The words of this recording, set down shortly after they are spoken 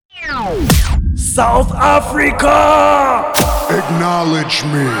South Africa! Acknowledge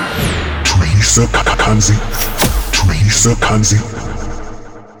me. Teresa Kanzi.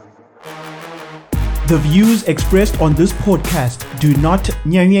 The views expressed on this podcast do not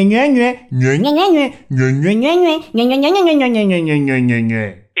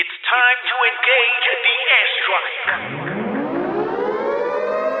It's time to engage the airstrike.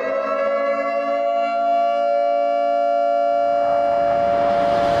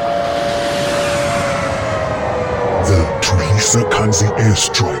 The Teresa Kanzi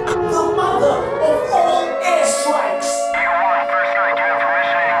airstrike. The mother of all airstrikes. First strike, you have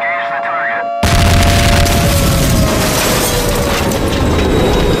permission to engage the target.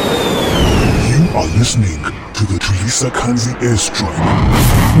 You are listening to the Teresa Kanzi airstrike.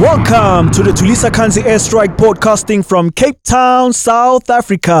 Welcome to the Tulisa Kanzi Airstrike, podcasting from Cape Town, South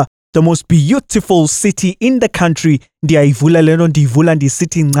Africa, the most beautiful city in the country. Ndiyayivula lento ndiyivula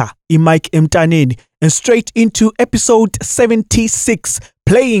ndisithi nca iMike emntaneni, and straight into episode 76,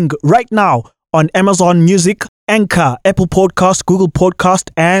 playing right now on Amazon Music, Anchor, Apple Podcast, Google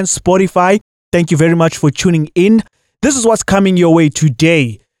Podcast, and Spotify. Thank you very much for tuning in. This is what's coming your way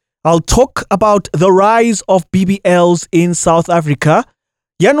today. I'll talk about the rise of BBLs in South Africa.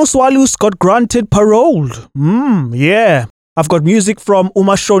 Janus Walus got granted parole. Yeah. I've got music from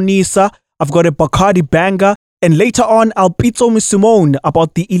Umashonisa. I've got a Bacardi banger. And later on, I'll pitso Simone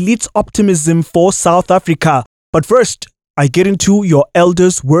about the elite optimism for South Africa. But first, I get into your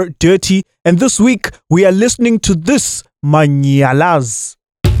elders were dirty. And this week, we are listening to this Manyalas.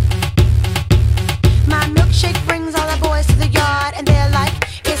 My milkshake brings all the boys to the yard, and they're like,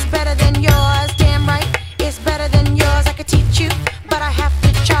 it's better than yours. Damn right, it's better than yours. I could teach you, but I have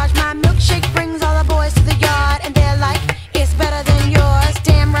to charge. My milkshake brings all the boys to the yard, and they're like, it's better than yours.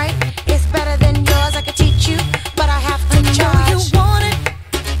 Damn right, it's better than yours. I could teach you, but I have to charge. You want it,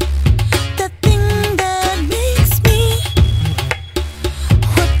 the thing that makes me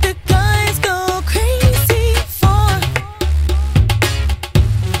what the guys go crazy for.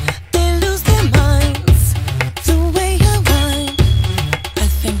 They lose their minds the way I whine. I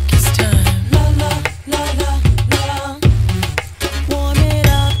think it's time. La la la la la. Warm it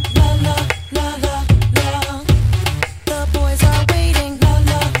up. La la la la la. The boys are waiting. La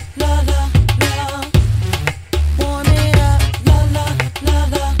la la la la. Warm it up. La la la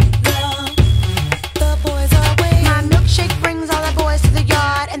la la. The boys are waiting. My milkshake brings all the boys to the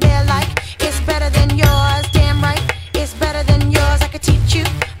yard, and they're like, it's better than yours. Damn right, it's better than yours. I could teach you,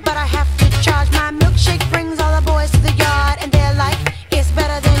 but I have to charge. My milkshake brings all the boys to the yard, and they're like, it's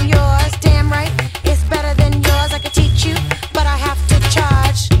better than yours. Damn right, it's better than yours. I could teach you, but I have to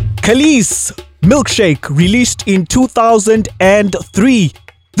charge. Khalees, Milkshake, released in 2003.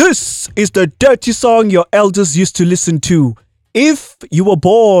 This is the dirty song your elders used to listen to. If you were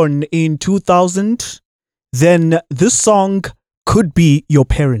born in 2000, then this song could be your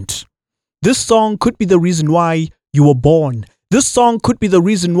parent. This song could be the reason why you were born. This song could be the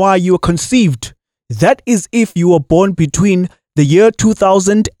reason why you were conceived. That is if you were born between the year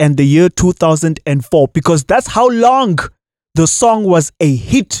 2000 and the year 2004, because that's how long the song was a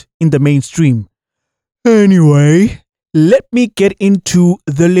hit in the mainstream. Anyway, let me get into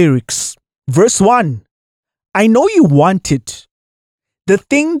the lyrics. Verse 1. I know you want it. The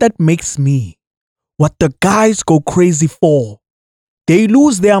thing that makes me what the guys go crazy for. They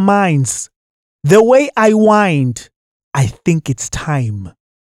lose their minds. The way I wind, I think it's time.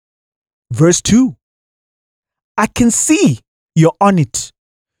 Verse 2. I can see you're on it.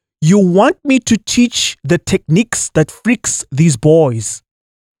 You want me to teach the techniques that freaks these boys.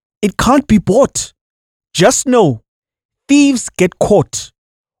 It can't be bought. Just know, thieves get caught.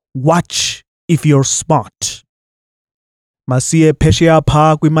 Watch if you're smart. Masiye phesheya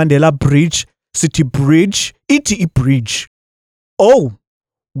pha kwiMandela Bridge, City Bridge, iti bridge. Oh,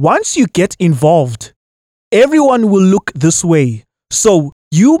 once you get involved, everyone will look this way. So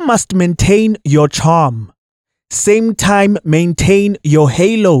you must maintain your charm. Same time, maintain your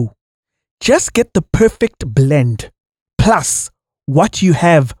halo. Just get the perfect blend. Plus, what you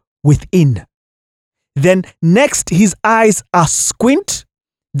have within. Then next, his eyes are squint.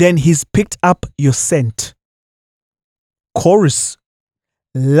 Then he's picked up your scent. Chorus.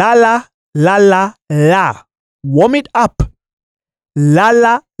 La la la la la. Warm it up. La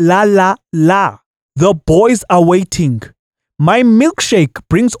la la la la. The boys are waiting. My milkshake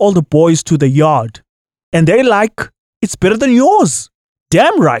brings all the boys to the yard. And they're like, it's better than yours.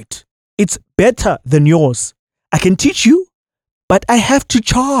 Damn right. It's better than yours. I can teach you, but I have to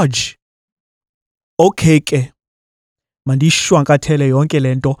charge. Okay ke. Mandishwankathele yonke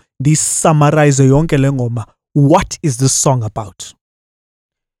lento, ndisummarize yonke le ngoma. What is this song about?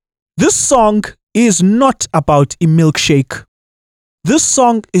 This song is not about a milkshake. This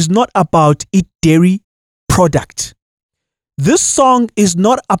song is not about a dairy product. This song is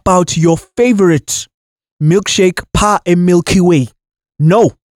not about your favorite milkshake pa a Milky Way.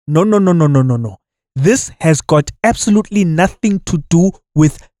 No. This has got absolutely nothing to do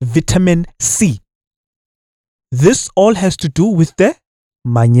with vitamin C. This all has to do with the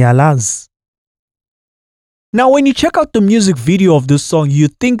manyalas. Now, when you check out the music video of this song, you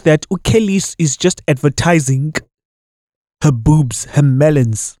think that Ukhelisi is just advertising her boobs, her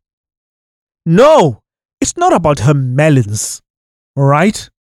melons. No, it's not about her melons, alright?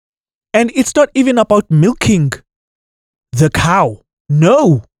 And it's not even about milking the cow.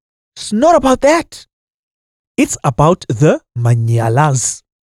 No, it's not about that. It's about the manyalas.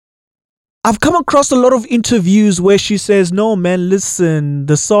 I've come across a lot of interviews where she says, no man, listen,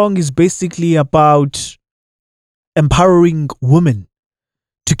 the song is basically about empowering women,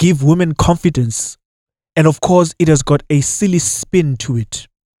 to give women confidence. And of course, it has got a silly spin to it.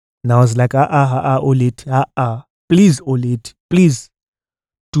 And I was like, Olit, please, Olit, please,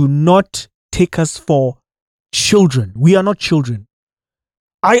 do not take us for children. We are not children.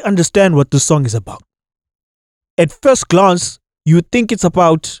 I understand what the song is about. At first glance, you would think it's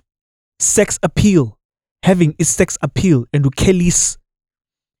about sex appeal, having a sex appeal, and Ukhelisi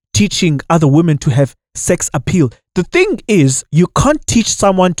teaching other women to have sex appeal. The thing is, you can't teach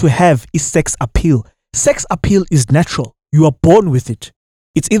someone to have a sex appeal. Sex appeal is natural. You are born with it.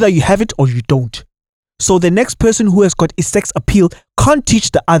 It's either you have it or you don't. So the next person who has got a sex appeal can't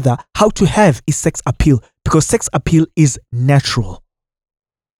teach the other how to have a sex appeal, because sex appeal is natural.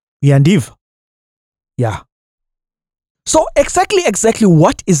 Yandiv. Yeah. So exactly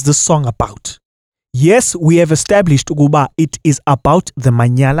what is the song about? Yes, we have established Uguba, it is about the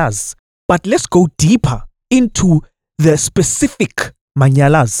manyalas. But let's go deeper into the specific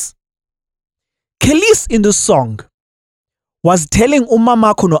manyalas. Ukhelisi in the song was telling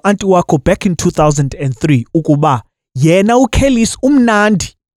umamako no auntie wako back in 2003 ukuba yena Ukhelisi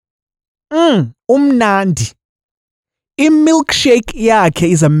umnandi. Umnandi. I-milkshake yakhe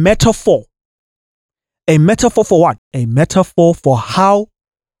is a metaphor. A metaphor for what? A metaphor for how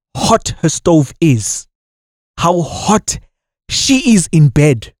hot her stove is. How hot she is in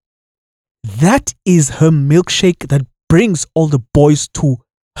bed. That is her milkshake that brings all the boys to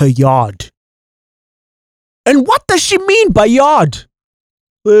her yard. And what does she mean by yard?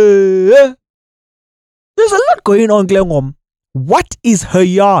 There's a lot going on, Glengom. What is her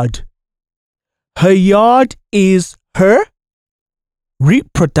yard? Her yard is her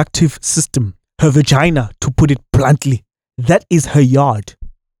reproductive system. Her vagina, to put it bluntly. That is her yard.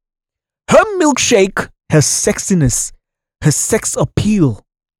 Her milkshake, her sexiness, her sex appeal,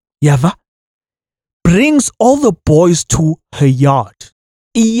 Yava, brings all the boys to her yard.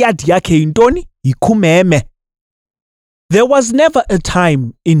 Iyad yake intoni ikumeme. There was never a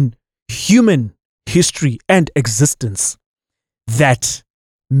time in human history and existence that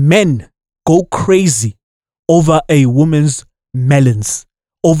men go crazy over a woman's melons,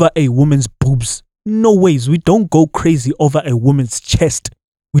 over a woman's boobs. No ways. We don't go crazy over a woman's chest.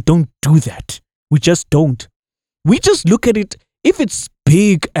 We don't do that. We just don't. We just look at it. If it's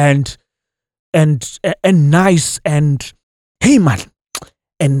big and nice and hey man,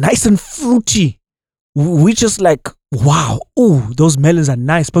 and nice and fruity, we just like, wow, ooh, those melons are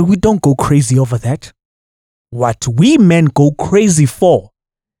nice, but we don't go crazy over that. What we men go crazy for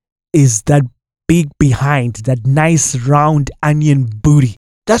is that big behind, that nice round onion booty.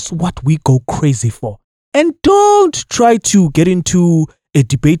 That's what we go crazy for. And don't try to get into a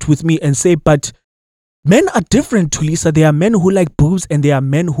debate with me and say, but men are different, Tulisa. There are men who like boobs and there are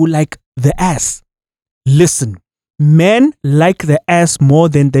men who like the ass. Listen, men like the ass more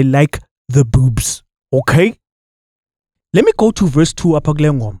than they like the boobs. Okay? Let me go to verse 2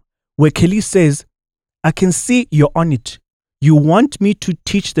 Apaglengom, where Kelly says, I can see you're on it. You want me to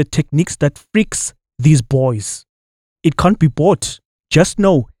teach the techniques that freaks these boys. It can't be bought. Just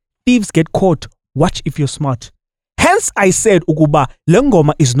know, thieves get caught. Watch if you're smart. Hence I said, Uguba,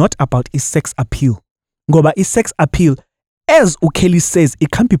 Lengoma is not about his sex appeal. Ngoba is sex appeal, as Ukhelisi says,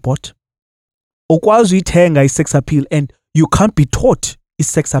 it can't be bought. Okwazi tenga is sex appeal, and you can't be taught is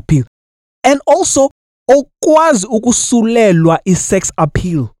sex appeal. And also, okwazi ukusulelwa is sex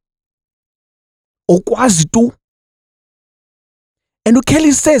appeal. Okwazi tu. And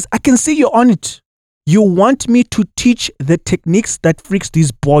Ukhelisi says, I can see you're on it. You want me to teach the techniques that freaks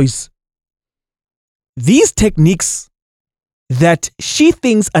these boys. These techniques that she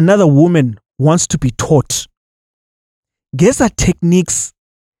thinks another woman wants to be taught. Geza techniques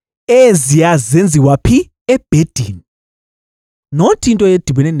eziyazenziwa phi ebedini. not into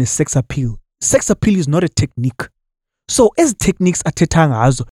edibene ne-sex appeal. Sex appeal is not a technique. So as techniques athetha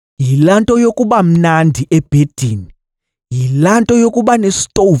ngazo, yilanto yokuba mnandi ebedini. Yilanto yokuba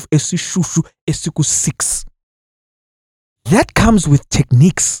ne-stove esishushu esiku-6. That comes with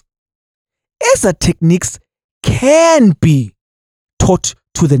techniques. As techniques can be taught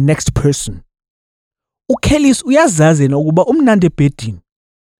to the next person. uKelly's uyazazi na ukuba umnandi ebedini.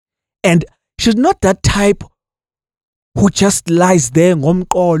 And she's not that type who just lies there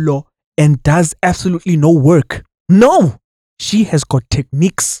ngomqolo and does absolutely no work. No, she has got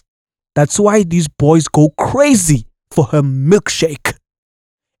techniques. That's why these boys go crazy for her milkshake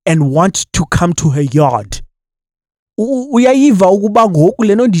and want to come to her yard. Uyayiva ukuba ngoku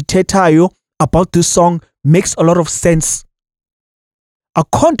lento ndithethayo about this song makes a lot of sense.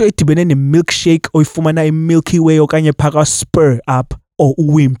 Akho nto edibene ne-milkshake oyifumana e-Milky Way okanye phaka Spur up or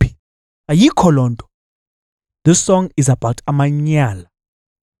uWimpy. Ayikho lonto. This song is about amanyala.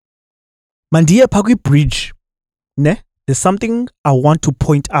 Mandiye pha kwi-bridge, ne? There's something I want to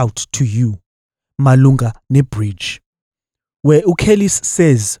point out to you, malunga ne-bridge, where uKelly's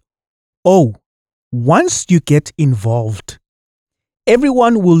says, oh, once you get involved,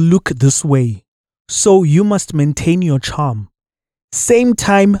 everyone will look this way, so you must maintain your charm. Same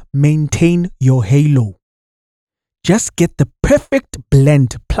time, maintain your halo. Just get the perfect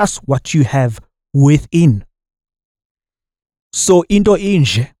blend plus what you have within. So into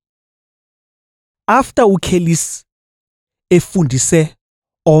inje, after uKelly's efundise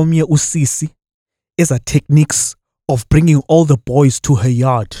omnye usisi as a techniques of bringing all the boys to her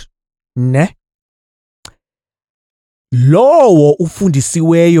yard, ne? Lowo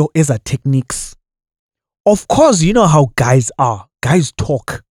ufundisiweyo as a techniques. Of course, you know how guys are. Guys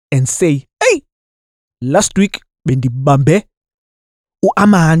talk and say, hey, last week bendibambe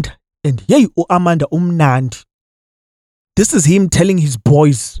uAmanda and hey uAmanda umnandi. This is him telling his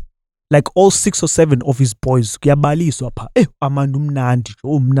boys, like all 6 or 7 of his boys, kuyabaliswa pha, Amanda umnandi,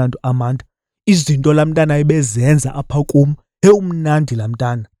 umnandi Amanda. Izinto lamntana ebezenza apha kum, umnandi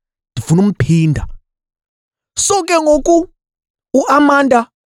lamntana. Ndifuna umphinda. So ke ngoku uAmanda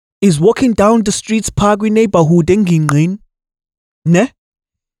is walking down the streets pha kwi-neighborhood engingqini, ne?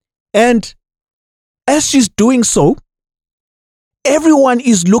 And as she's doing so, everyone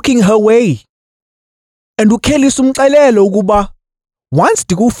is looking her way. And uKelly umxelele ukuba once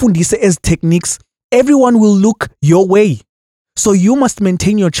ndikufundise as techniques, everyone will look your way. So you must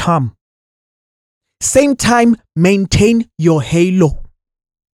maintain your charm. Same time, maintain your halo.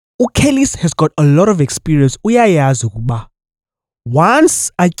 uKelly has got a lot of experience. Uyayazi ukuba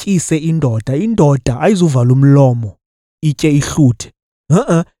once atyise indoda ayizuvala umlomo itye ihluthe.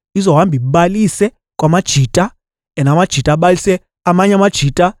 Izohamba ibalise kwamajita and amajita abalise amanye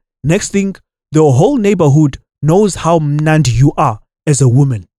amajita. Next thing, the whole neighborhood knows how mnandi you are as a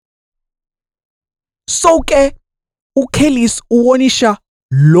woman. So ke uKelly uwonisha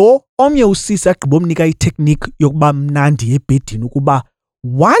lo omnye usisi agqibomnika itechnique yokuba mnandi ebedini ukuba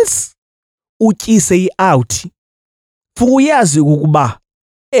once utyise i-out, fukuyazi ukuba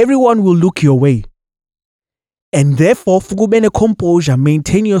everyone will look your way. And therefore, fukube ne-composure,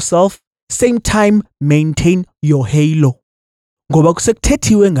 maintain yourself, same time, maintain your halo. Ngoba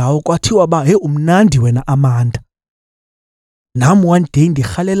kusekuthethiwe ngawo kwathiwa ba, hey umnandi wena Amanda. Nam one day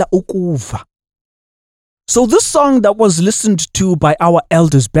ndirhalela ukuva. So this song that was listened to by our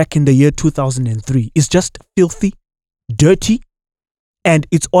elders back in the year 2003 is just filthy, dirty, and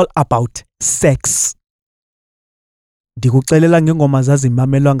it's all about sex. Ndikuxelela ngengoma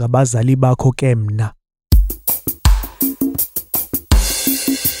zazimamelwa ngabazali bakho ke mna.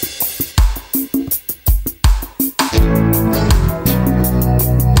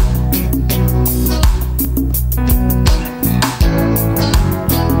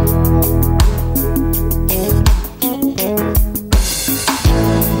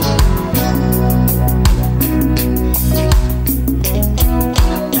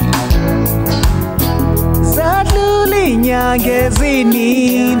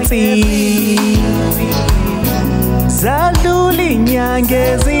 Zadlula inyanga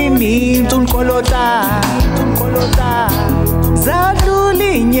ezininzi unkolota.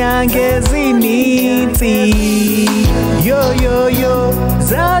 Zadlula inyanga ezininzi. Yo.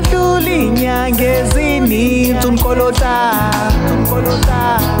 Zadlula inyanga ezininzi unkolota.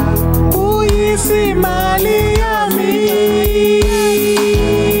 Uyisimali yami.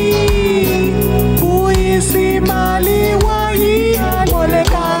 Uyisimali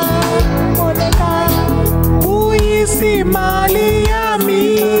wayiboleka. Uyisimali yami.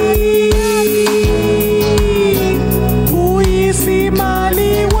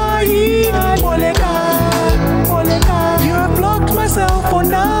 Uyisimali wayiboleka. You're blocked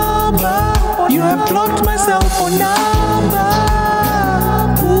You have blocked my cell phone number.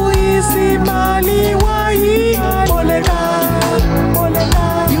 Uyisimali wayiboleka.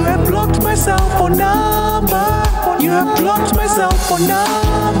 You have blocked my cell phone number. You have blocked my cell phone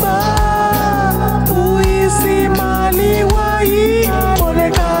number. Uyisimali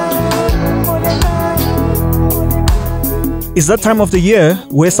wayiboleka. It's that time of the year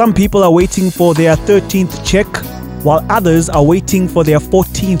where some people are waiting for their 13th check, while others are waiting for their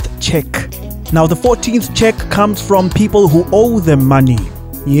 14th check. Now, the 14th check comes from people who owe them money.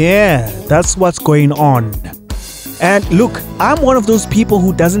 Yeah, that's what's going on. And look, I'm one of those people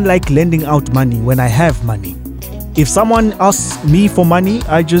who doesn't like lending out money when I have money. If someone asks me for money,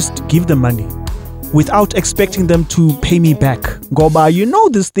 I just give them money without expecting them to pay me back. Goba, you know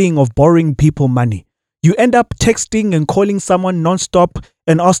this thing of borrowing people money. You end up texting and calling someone non-stop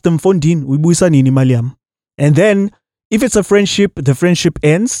and ask them, Fondin, uyibuyisa nini imali yami? And then, if it's a friendship, the friendship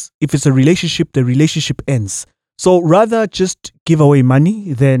ends. If it's a relationship, the relationship ends. So rather just give away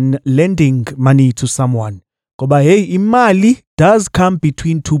money than lending money to someone. Goba, hey, imali does come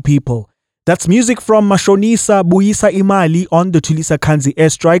between two people. That's music from Mashonisa Buyisa Imali on the Tulisa Kanzi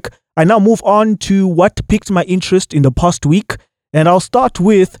airstrike. I now move on to what piqued my interest in the past week. And I'll start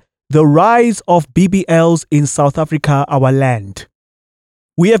with the rise of BBLs in South Africa, our land.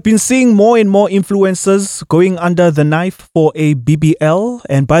 We have been seeing more and more influencers going under the knife for a BBL.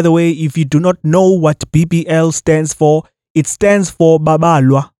 And by the way, if you do not know what BBL stands for, it stands for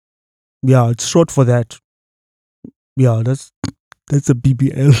Babalwa. Yeah, it's short for that. Yeah, that's a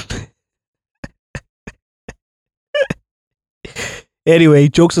BBL. Anyway,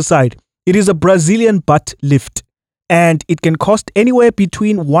 jokes aside, it is a Brazilian butt lift. And it can cost anywhere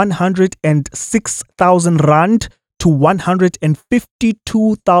between 106,000 rand to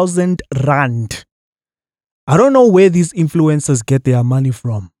 152,000 rand. I don't know where these influencers get their money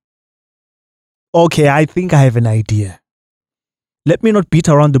from. Okay, I think I have an idea. Let me not beat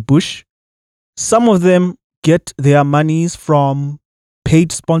around the bush. Some of them get their monies from paid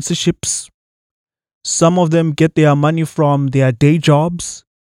sponsorships. Some of them get their money from their day jobs.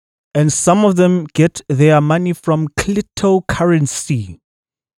 And some of them get their money from cryptocurrency.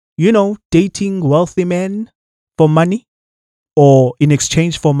 You know, dating wealthy men for money or in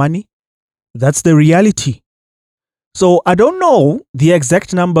exchange for money. That's the reality. So I don't know the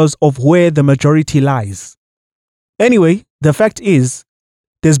exact numbers of where the majority lies. Anyway, the fact is,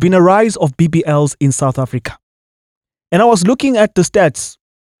 there's been a rise of BBLs in South Africa. And I was looking at the stats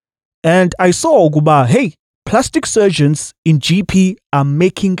and I saw, Guba, hey, plastic surgeons in GP are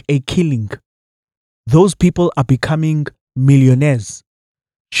making a killing. Those people are becoming millionaires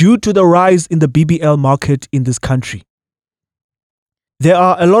due to the rise in the BBL market in this country. There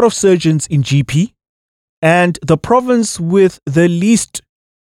are a lot of surgeons in GP, and the province with the least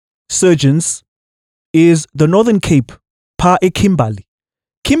surgeons is the Northern Cape, Pa e Kimberley.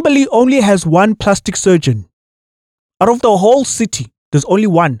 Kimberley only has one plastic surgeon. Out of the whole city, there's only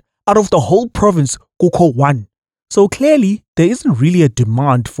one. Out of the whole province, Kuko one. So clearly, there isn't really a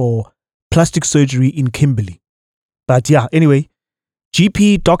demand for plastic surgery in Kimberley. But yeah, anyway,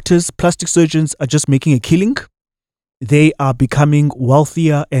 GP, doctors, plastic surgeons are just making a killing. They are becoming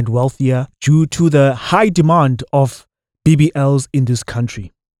wealthier and wealthier due to the high demand of BBLs in this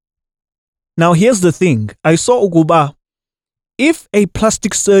country. Now, here's the thing. I saw Uguba. If a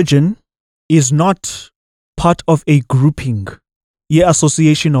plastic surgeon is not part of a grouping,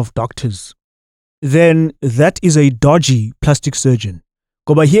 association of doctors, then that is a dodgy plastic surgeon.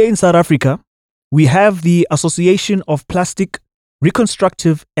 But here in South Africa, we have the Association of Plastic,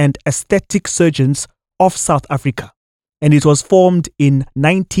 Reconstructive and Aesthetic Surgeons of South Africa. And it was formed in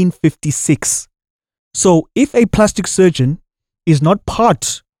 1956. So if a plastic surgeon is not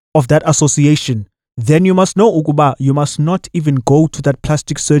part of that association, then you must know, Ukuba, you must not even go to that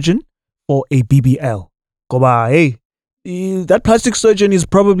plastic surgeon for a BBL. Koba, hey, that plastic surgeon is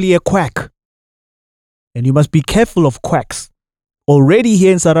probably a quack. And you must be careful of quacks. Already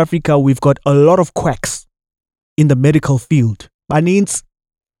here in South Africa, we've got a lot of quacks in the medical field. That means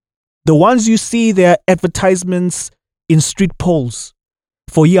the ones you see, their advertisements in street polls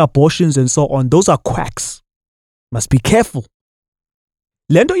for abortions and so on, those are quacks. Must be careful.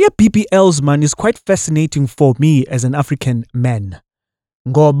 Lendo ya BBLs, man, is quite fascinating for me as an African man.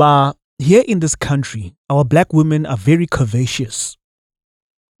 Ngoba, here in this country, our black women are very curvaceous.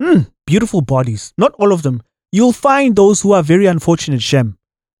 Beautiful bodies. Not all of them. You'll find those who are very unfortunate, Shem.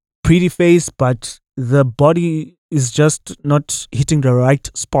 Pretty face, but the body is just not hitting the right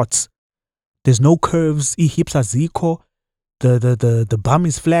spots. There's no curves. Hips are ziko. The bum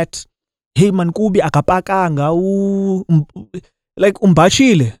is flat. Hey man kubi akapaka anga like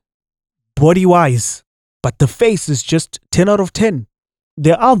umbachile. body-wise, but the face is just 10 out of 10.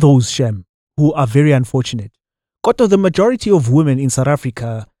 There are those, Shem, who are very unfortunate. Koto, the majority of women in South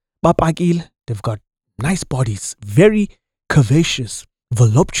Africa, bapakil, they've got nice bodies, very curvaceous,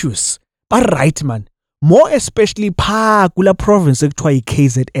 voluptuous. But right, man. More especially pa kula province ekuthiwa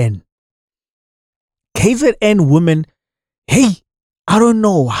KZN. KZN women, hey, I don't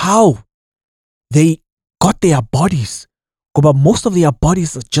know how they got their bodies. But most of their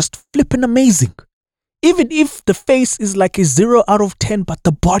bodies are just flipping amazing. Even if the face is like a 0 out of 10, but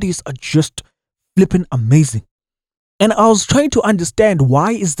the bodies are just flipping amazing. And I was trying to understand,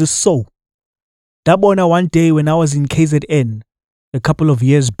 why is this so? Dabona one day when I was in KZN a couple of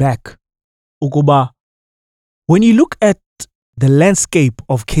years back, Ugoba, when you look at the landscape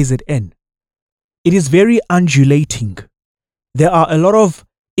of KZN, it is very undulating. There are a lot of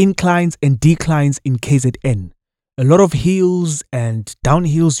inclines and declines in KZN. A lot of hills and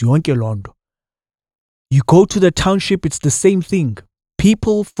downhills, yonke londo. You go to the township, it's the same thing.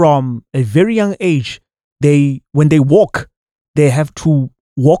 People from a very young age, when they walk, they have to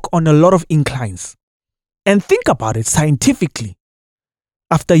walk on a lot of inclines. And think about it scientifically.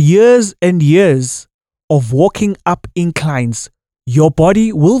 After years and years of walking up inclines, your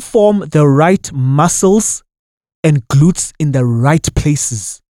body will form the right muscles and glutes in the right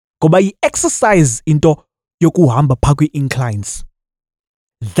places. Ngoba exercise into yokuhamba phakwi inclines.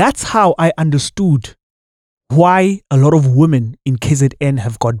 That's how I understood why a lot of women in KZN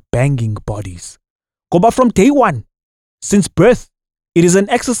have got banging bodies. Ngoba from day one, since birth, it is an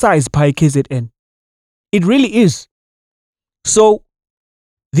exercise by KZN. It really is. So,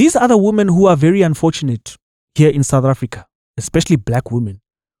 these are the women who are very unfortunate here in South Africa, especially black women,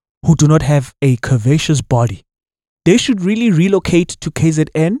 who do not have a curvaceous body. They should really relocate to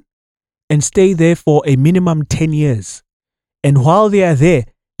KZN and stay there for a minimum 10 years. And while they are there,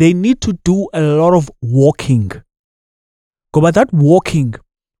 they need to do a lot of walking. But that walking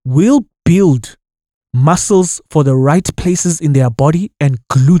will build muscles for the right places in their body and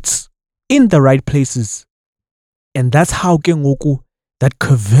glutes in the right places. And that's how Kengoku, that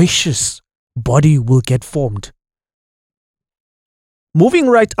curvaceous body will get formed. Moving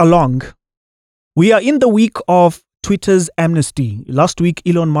right along, we are in the week of Twitter's amnesty. Last week,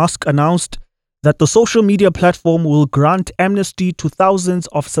 Elon Musk announced that the social media platform will grant amnesty to thousands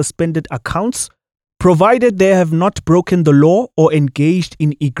of suspended accounts, provided they have not broken the law or engaged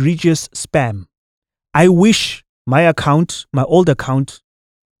in egregious spam. I wish my account, my old account,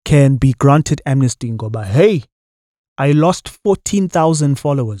 can be granted amnesty. Ngoba, hey, I lost 14,000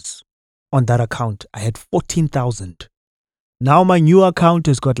 followers on that account. I had 14,000. Now my new account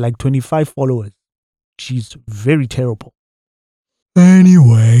has got like 25 followers. She's very terrible.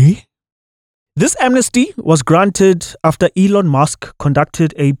 Anyway, this amnesty was granted after Elon Musk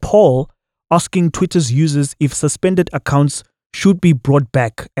conducted a poll asking Twitter's users if suspended accounts should be brought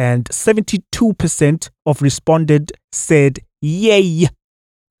back, and 72% of responded said yay.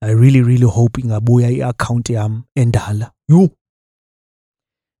 I really hope ingabuya account yam endala.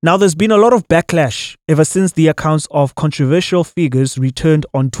 Now there's been a lot of backlash ever since the accounts of controversial figures returned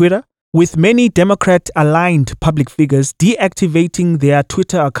on Twitter, with many Democrat-aligned public figures deactivating their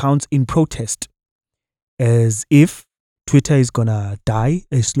Twitter accounts in protest, as if Twitter is gonna die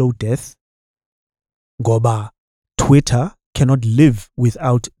a slow death. Ngoba Twitter cannot live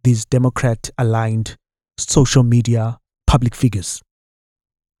without these Democrat-aligned social media public figures.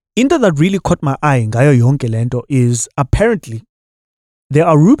 Into that really caught my eye ngayo yonke lento is apparently there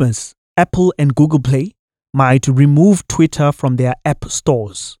are rumors Apple and Google Play might remove Twitter from their app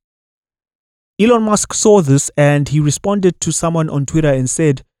stores. Elon Musk saw this and he responded to someone on Twitter and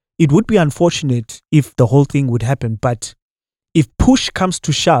said it would be unfortunate if the whole thing would happen, but if push comes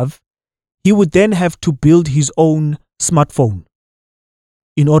to shove, he would then have to build his own smartphone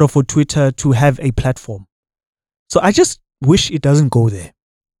in order for Twitter to have a platform. So I just wish it doesn't go there.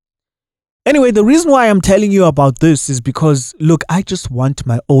 Anyway, the reason why I'm telling you about this is because, look, I just want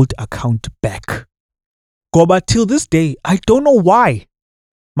my old account back. But till this day, I don't know why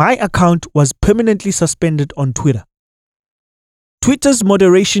my account was permanently suspended on Twitter. Twitter's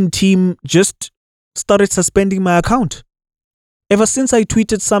moderation team just started suspending my account. Ever since I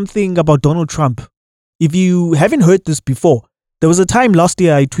tweeted something about Donald Trump. If you haven't heard this before, there was a time last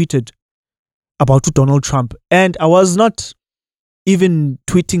year I tweeted about Donald Trump, and I was not even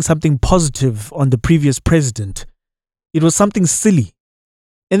tweeting something positive on the previous president. It was something silly.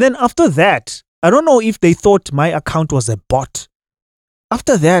 And then after that, I don't know if they thought my account was a bot.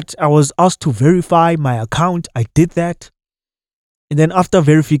 After that, I was asked to verify my account. I did that. And then after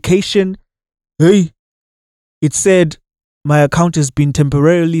verification, hey, it said my account has been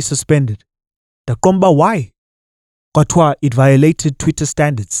temporarily suspended. ndaqomba why kwathiwa it violated Twitter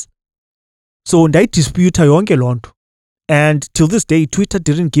standards. So ndayidispute yonke loo nto, and till this day Twitter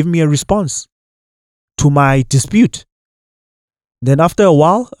didn't give me a response to my dispute. Then after a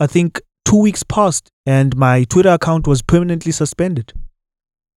while, I think 2 weeks passed and my Twitter account was permanently suspended.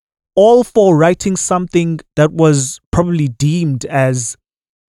 All for writing something that was probably deemed as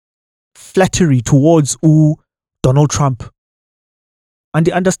flattery towards Donald Trump. And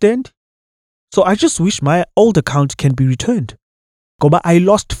you understand? So I just wish my old account can be returned. But I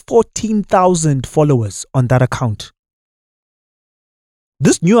lost 14,000 followers on that account.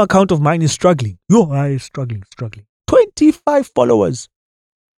 This new account of mine is struggling. Struggling. 25 followers.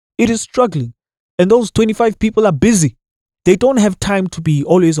 It is struggling. And those 25 people are busy. They don't have time to be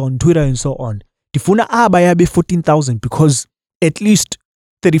always on Twitter and so on. Difuna abayabe 14,000 because at least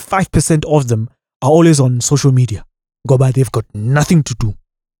 35% of them are always on social media. Goba, they've got nothing to do.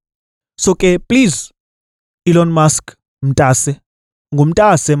 So please, Elon Musk, mtase.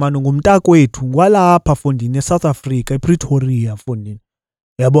 Ngumtase manu ngumtakwethu ngwalapha fondini South Africa, Pretoria fondini.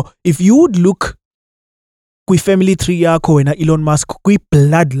 Yabo, if you would look kwi family tree yakho wena Elon Musk, kwi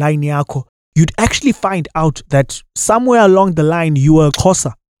bloodline yakho, you'd actually find out that somewhere along the line you were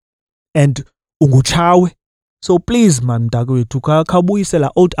Xhosa and unguchawe. So please man mntakwethu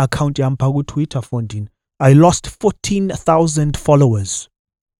khabuyisela old account yam pha ku Twitter fondini. I lost 14,000 followers.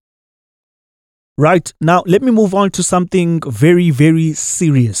 Right, now let me move on to something very, very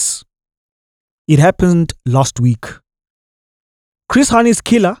serious. It happened last week. Chris Hani's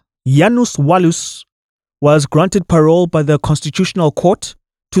killer, Janus Wallus, was granted parole by the Constitutional Court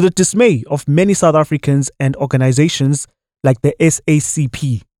to the dismay of many South Africans and organizations like the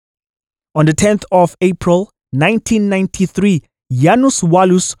SACP. On the 10th of April 1993, Janus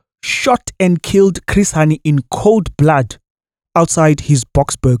Wallus shot and killed Chris Hani in cold blood outside his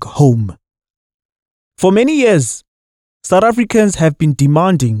Boksburg home. For many years, South Africans have been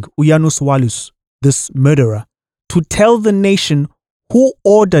demanding Janus Wallus, this murderer, to tell the nation who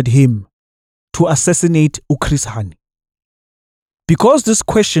ordered him to assassinate Chris Hani. Because this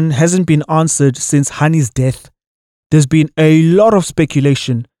question hasn't been answered since Hani's death, there's been a lot of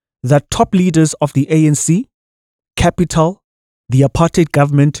speculation that top leaders of the ANC, Capital, the apartheid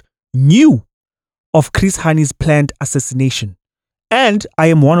government, knew of Chris Hani's planned assassination. And I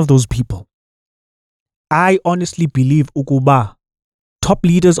am one of those people. I honestly believe ukuba top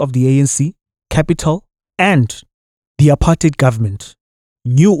leaders of the ANC, Capital, and the apartheid government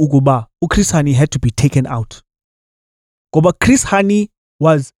knew ukuba Chris Hani had to be taken out. But Chris Hani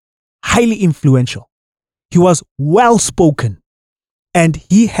was highly influential. He was well spoken, and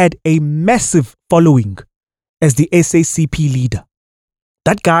he had a massive following as the SACP leader.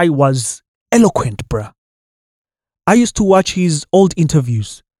 That guy was eloquent, bruh. I used to watch his old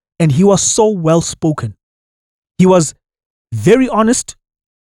interviews, and he was so well spoken. He was very honest.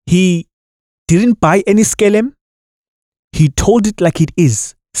 He didn't buy any skelem. He told it like it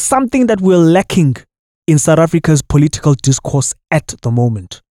is. Something that we're lacking in South Africa's political discourse at the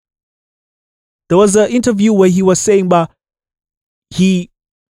moment. There was an interview where he was saying that he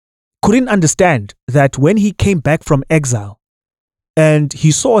couldn't understand that when he came back from exile and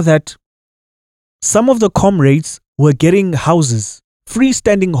he saw that some of the comrades were getting houses,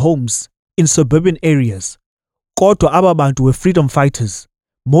 freestanding homes in suburban areas. Kodwa aba bantu were freedom fighters.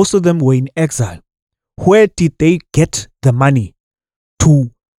 Most of them were in exile. Where did they get the money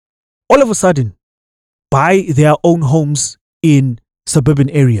to all of a sudden buy their own homes in suburban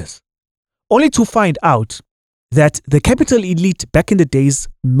areas? Only to find out that the capital elite back in the days,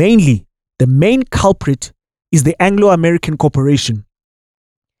 mainly the main culprit is the Anglo-American Corporation,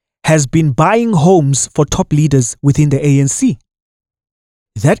 has been buying homes for top leaders within the ANC.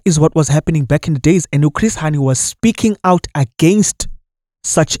 That is what was happening back in the days, and Chris Hani was speaking out against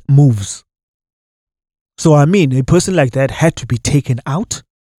such moves. So I mean, a person like that had to be taken out.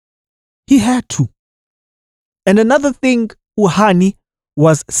 He had to. And another thing Hani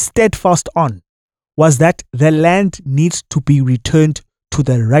was steadfast on was that the land needs to be returned to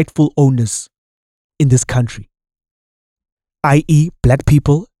the rightful owners in this country, i.e. black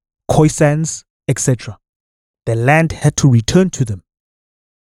people, Khoisans, etc. The land had to return to them.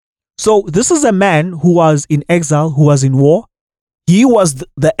 So this is a man who was in exile, who was in war. He was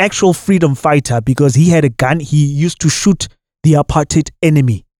the actual freedom fighter because he had a gun. He used to shoot the apartheid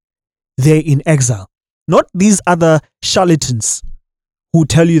enemy there in exile. Not these other charlatans who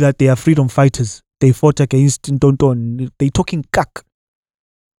tell you that they are freedom fighters. They fought against Ntonton. They talking kak.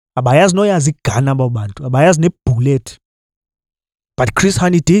 Abayaz no yazi gun abantu. Abayaz ne bullet. But Chris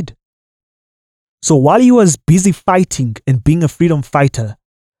Hani did. So while he was busy fighting and being a freedom fighter,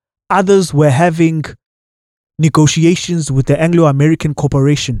 others were having negotiations with the Anglo-American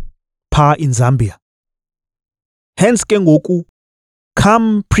Corporation, PA in Zambia. Hence, ke ngoku,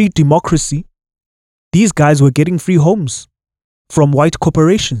 come pre-democracy, these guys were getting free homes from white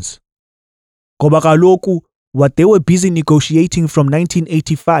corporations. Ngoba kaloku, what they were busy negotiating from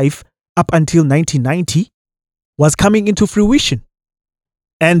 1985 up until 1990 was coming into fruition.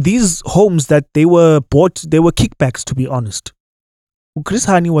 And these homes that they were bought, they were kickbacks, to be honest. Chris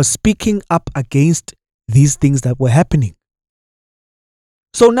Hani was speaking up against these things that were happening.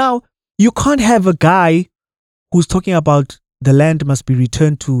 So now, you can't have a guy who's talking about the land must be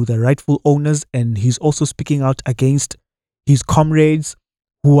returned to the rightful owners, and he's also speaking out against his comrades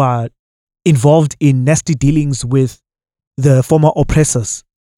who are involved in nasty dealings with the former oppressors.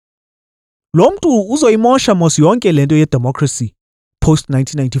 Lo mntu uzoyimosha mos yonke lento ye democracy post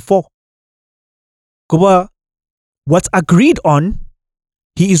 1994. Ngoba what's agreed on,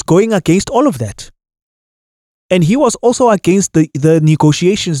 he is going against all of that. And he was also against the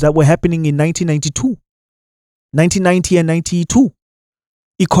negotiations that were happening in 1992, 1990 and 92.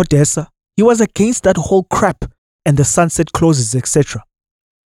 ICODESA. He was against that whole crap and the sunset clauses, etc.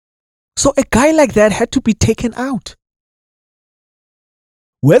 So a guy like that had to be taken out.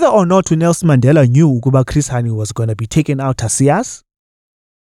 Whether or not Nelson Mandela knew ukuba Chris Hani was going to be taken out asiyas,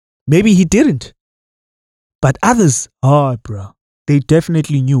 maybe he didn't. But others, they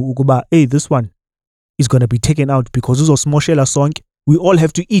definitely knew ukuba, hey, this one is going to be taken out because uzosmoshela sonke, we all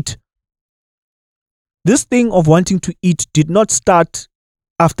have to eat. This thing of wanting to eat did not start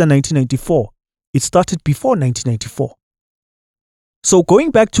after 1994. It started before 1994. So going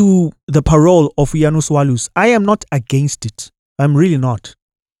back to the parole of Janus Wallus, I am not against it. I'm really not.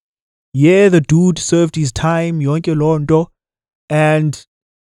 Yeah, the dude served his time, yonke londo, and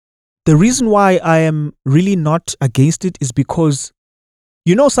the reason why I am really not against it is because,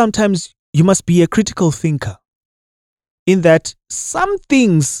 sometimes you must be a critical thinker, in that some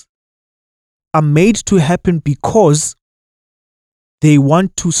things are made to happen because they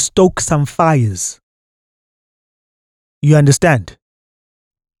want to stoke some fires. You understand?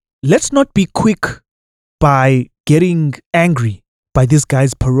 Let's not be quick by getting angry by this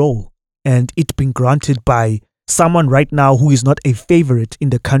guy's parole and it being granted by someone right now who is not a favorite in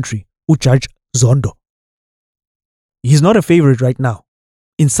the country, Judge Zondo. He's not a favorite right now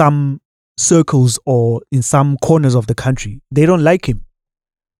in some circles or in some corners of the country. They don't like him.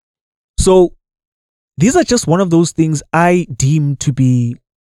 So these are just one of those things I deem to be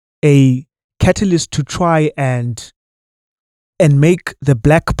a catalyst to try and make the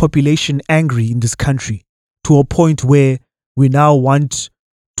black population angry in this country to a point where we now want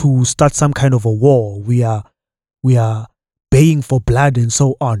to start some kind of a war. We are baying for blood and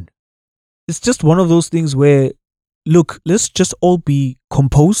so on. It's just one of those things where, look, let's just all be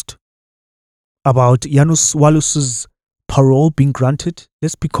composed about Janus Wallus's parole being granted.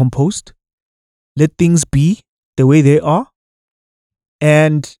 Let's be composed. Let things be the way they are.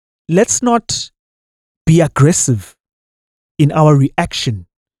 And let's not be aggressive in our reaction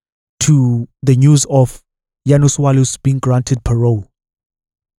to the news of Janus Wallus being granted parole.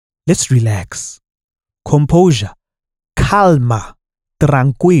 Let's relax. Composure. Calma.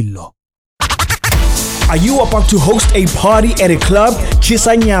 Tranquilo. Are you about to host a party at a club,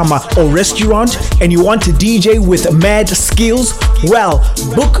 chisanyama, or restaurant, and you want a DJ with mad skills? Well,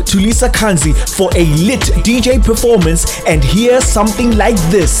 book Tulisa Kanzi for a lit DJ performance and hear something like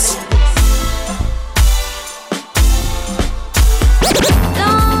this.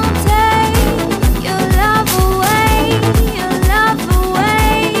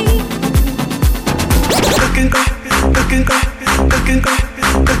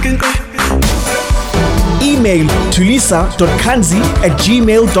 Email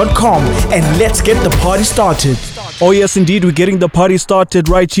tulisa.kanzi@gmail.com and let's get the party started. Oh yes, indeed, we're getting the party started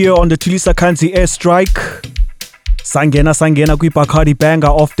right here on the Tulisa Kanzi Airstrike. Sangena kui Bacardi banger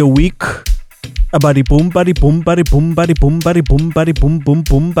of the week. Abari boom, bari boom, bari boom, bari boom, bari boom, bari boom, boom,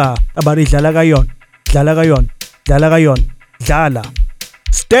 boom, ba. Abari dlala gayon.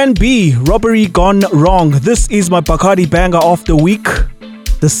 Stan B, Robbery Gone Wrong. This is my Bacardi banger of the week.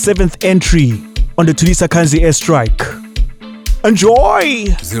 The 7th entry on the Tulisa Kanzi Airstrike. Enjoy!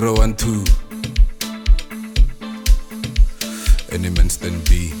 012 Anyman Stan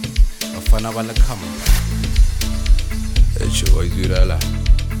B Afana bala kama Echo wa izirala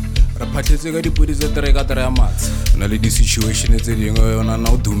Raphatletse ka dipodi tse tere ka tere ya matse na le di situation tse dingwe yona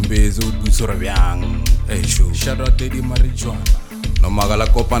na o dumbeze o butso re byang echo shadow dedi marijuana no magala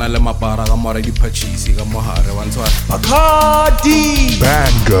kopana le mapara ka mora di purchase ka mohare wa ntshwa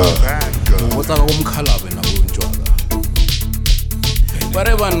Banger. o tsa ka umkhalabe na o ntshwa ba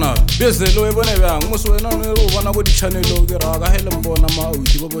re banna bezelo e bone bjang mo se wena o bona go di-channelo ke ra ka hele mbona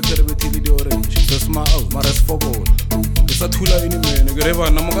maauti ba botlere bethile di-orange se se maau mara se fokola ke sa thula ene mene ke re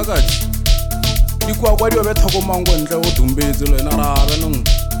banna mo kakati dikwakwa di ba be tlhokomang ko ntle o dumbetse le wena ra benong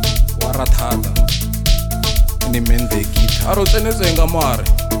wa rathata ene mente kita a re o tsenetseng ka mare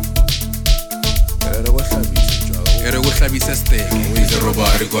re go hlabise steke is the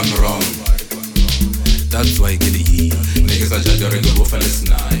robbery gone wrong. That's why ke le hii niggas are judging go for less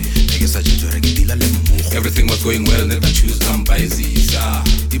night niggas are judging dila le mmogo everything was going well net I choose kampayizisa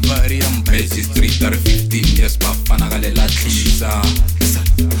di party am busy street are 15 years bafana ka le la tlhisa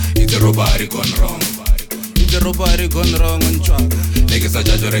it's the robbery gone wrong. The robbery gone wrong on track. Niggas are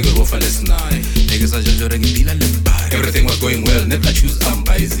judging go for less night niggas are judging dila le party everything was going well net I choose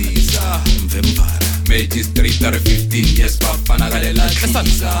kampayizisa mvembara Magic Street are 15 years bafana ka le la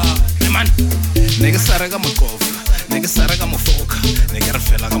tlhisa man niggas are ga mokofa niggas are ga mofoka nigga re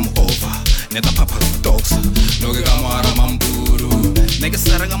fela ga mo over neta papa dogs no ke ga mara mamburu niggas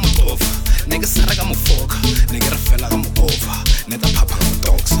are ga mokofa niggas are ga mofoka nigga re fela ga mo over neta papa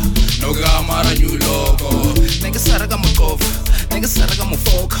dogs no ke ga mara new logo niggas are ga mokofa niggas are ga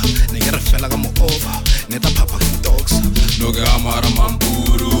mofoka nigga re fela ga mo over neta papa dogs no ke ga mara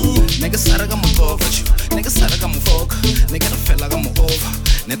mamburu niggas are ga mokofa niggas are ga mofoka nigga re fela ga mo over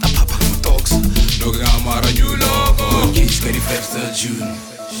neta papa dogs no ke ga mara new logo kids get the 1st of June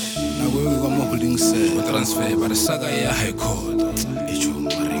na go go mo holding set ba transfer ba saga ya high court e jo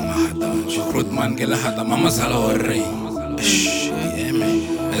maring hata Roadman ke la hata mama sala o ring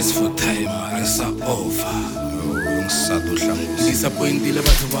as for time I sa over sa to hlang disappointed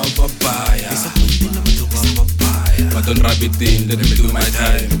batho ba babaya but don't rub it in let me do my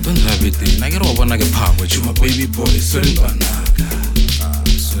time don't rub it in I get over na ke phako chuma baby boy so banaka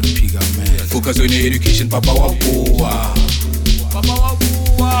so piga man focus on your education papa wa bua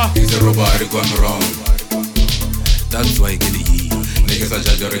is the robbery gone wrong. That's why get it niggas are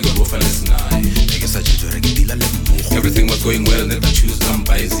judging go for less night niggas are judging dila le mmogo everything was going well net I choose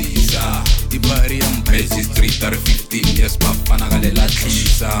kampayizisa di party am busy street are 15 years bafana ka le la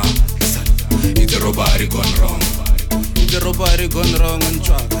tlhisa it's the robbery gone wrong. The robbery gone wrong on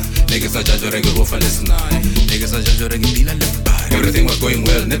track. Niggas are judging go for less night niggas are judging dila le party everything was going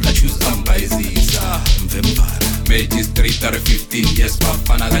well net I choose kampayizisa mvembara Magic Street are 15 years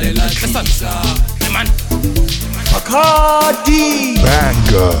bafana ka le la tlhisa man Bacardi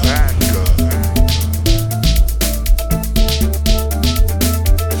Banger.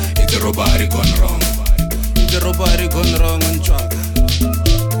 It's the robbery gone wrong. The robbery gone wrong on track.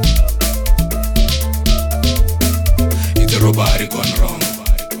 It's the robbery gone wrong.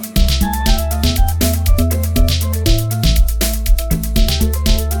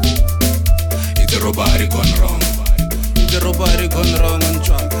 It's the robbery gone wrong. The robbery gone wrong on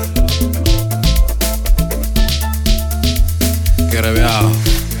track. Get out.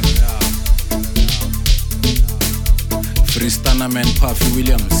 Freestana man Puffy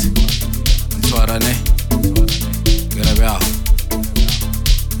Williams. Ntwarane. Get out.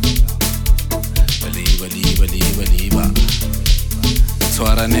 Believe.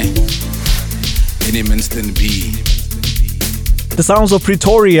 Ntwarane. Any Minston B. The sounds of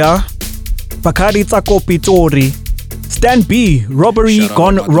Pretoria, Bacardi Tsako Pitori. Stan B, Robbery Shout out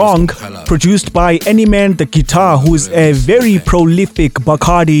Gone to Wrong, Color. produced by Anyman the Guitar, who is a very prolific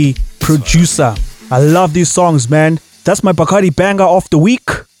Bacardi producer. I love these songs, man. That's my Bacardi banger of the week.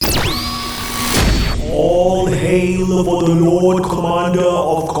 All hail for the Lord Commander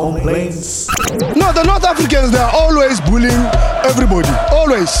of Complaints. No, the North Africans, they are always bullying everybody.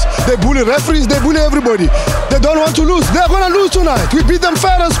 Always. They bully referees, they bully everybody. They don't want to lose. They're going to lose tonight. We beat them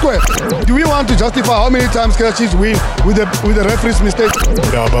fair and square. Do we want to justify how many times Kaizer Chiefs win with the referee's mistake?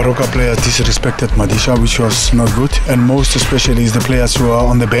 The Baroka players disrespected Madisha, which was not good. And most especially is the players who are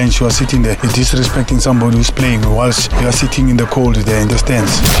on the bench, who are sitting there. You're disrespecting somebody who's playing whilst you are sitting in the cold there in the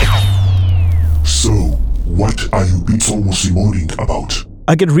stands. So, what are you people moaning about?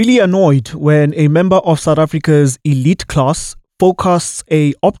 I get really annoyed when a member of South Africa's elite class forecasts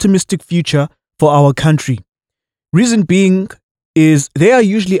a optimistic future for our country. Reason being is they are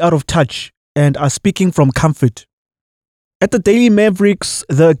usually out of touch and are speaking from comfort. At the Daily Mavericks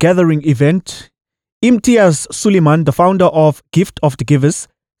The Gathering event, Imtiaz Suleiman, the founder of Gift of the Givers,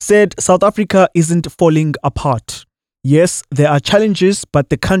 said South Africa isn't falling apart. Yes, there are challenges, but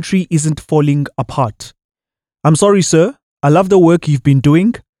the country isn't falling apart. I'm sorry, sir. I love the work you've been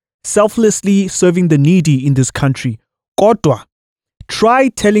doing, selflessly serving the needy in this country. Kodwa, try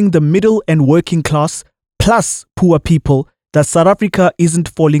telling the middle and working class, plus poor people, that South Africa isn't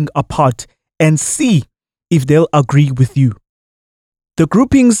falling apart and see if they'll agree with you. The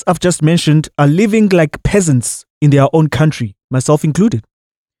groupings I've just mentioned are living like peasants in their own country, myself included.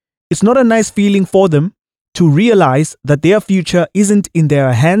 It's not a nice feeling for them to realize that their future isn't in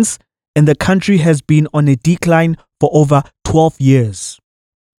their hands and the country has been on a decline for over 12 years.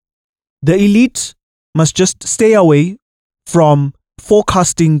 The elite must just stay away from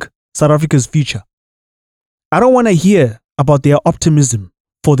forecasting South Africa's future. I don't want to hear about their optimism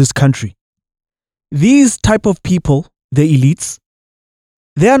for this country. These type of people, the elites,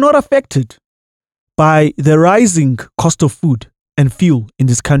 they are not affected by the rising cost of food and fuel in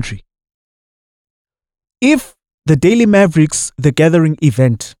this country. If the Daily Mavericks The Gathering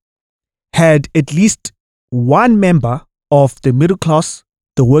event had at least one member of the middle class,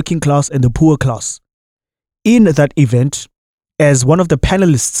 the working class, and the poor class in that event as one of the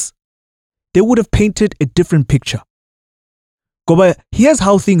panelists, they would have painted a different picture. But here's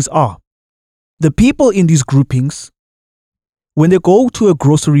how things are. The people in these groupings, when they go to a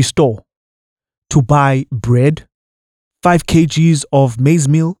grocery store to buy bread, 5 kgs of maize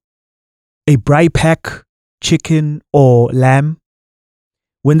meal, a braai pack, chicken or lamb,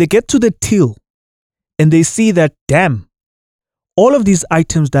 when they get to the till and they see that, damn, all of these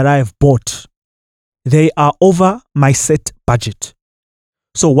items that I have bought, they are over my set budget.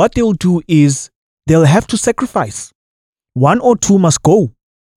 So what they'll do is they'll have to sacrifice. 1 or 2 must go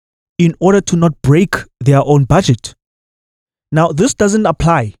in order to not break their own budget. Now, this doesn't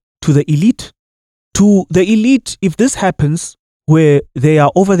apply to the elite. To the elite, if this happens where they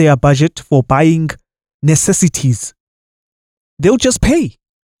are over their budget for buying necessities, they'll just pay.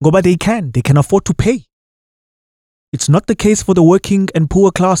 But they can afford to pay. It's not the case for the working and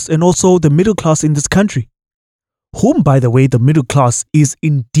poor class and also the middle class in this country, whom, by the way, the middle class is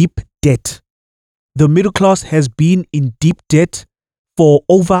in deep debt. The middle class has been in deep debt for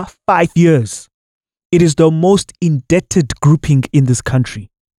over 5 years. It is the most indebted grouping in this country.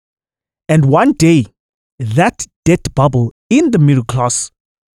 And one day, that debt bubble in the middle class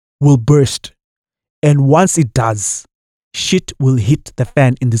will burst. And once it does, shit will hit the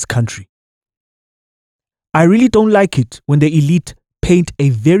fan in this country. I really don't like it when the elite paint a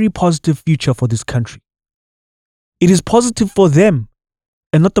very positive future for this country. It is positive for them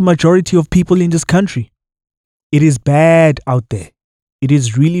and not the majority of people in this country. It is bad out there. It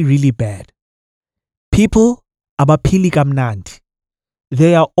is really, really bad. People abaphili kamnandi.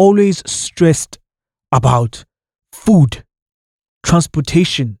 They are always stressed about food,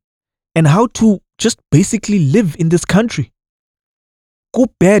 transportation, and how to just basically live in this country. Go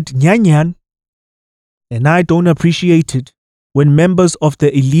bad nyanyan. And I don't appreciate it when members of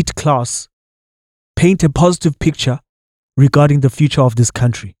the elite class paint a positive picture regarding the future of this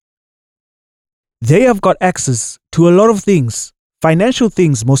country. They have got access to a lot of things, financial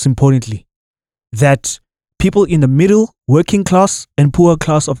things most importantly, that people in the middle, working class, and poor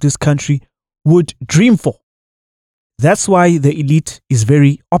class of this country would dream for. That's why the elite is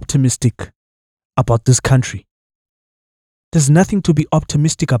very optimistic about this country. There's nothing to be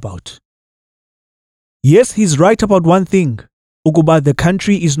optimistic about. Yes, he's right about one thing. Ukuba, the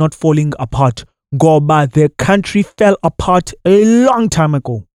country is not falling apart. Goba, the country fell apart a long time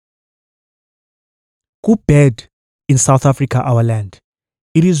ago. Go bad in South Africa, our land.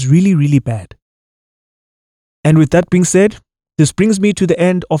 It is really, really bad. And with that being said, this brings me to the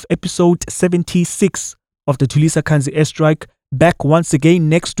end of episode 76 of the Thulisa Kanzi Airstrike. Back once again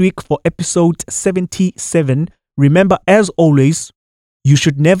next week for episode 77. Remember, as always, you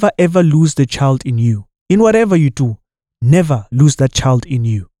should never ever lose the child in you. In whatever you do, never lose that child in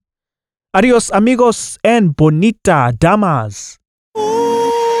you. Adios, amigos, and bonita damas. Don't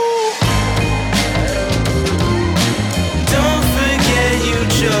forget you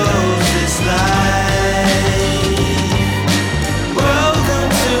chose this life. Welcome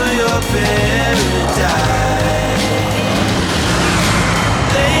to your paradise.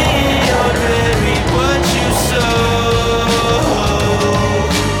 Lay in your bed, reap what you sow.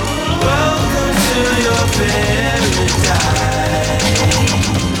 Welcome to your paradise.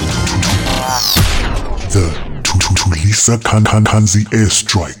 The Thulisa Kanzi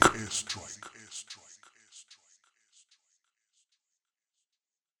Airstrike.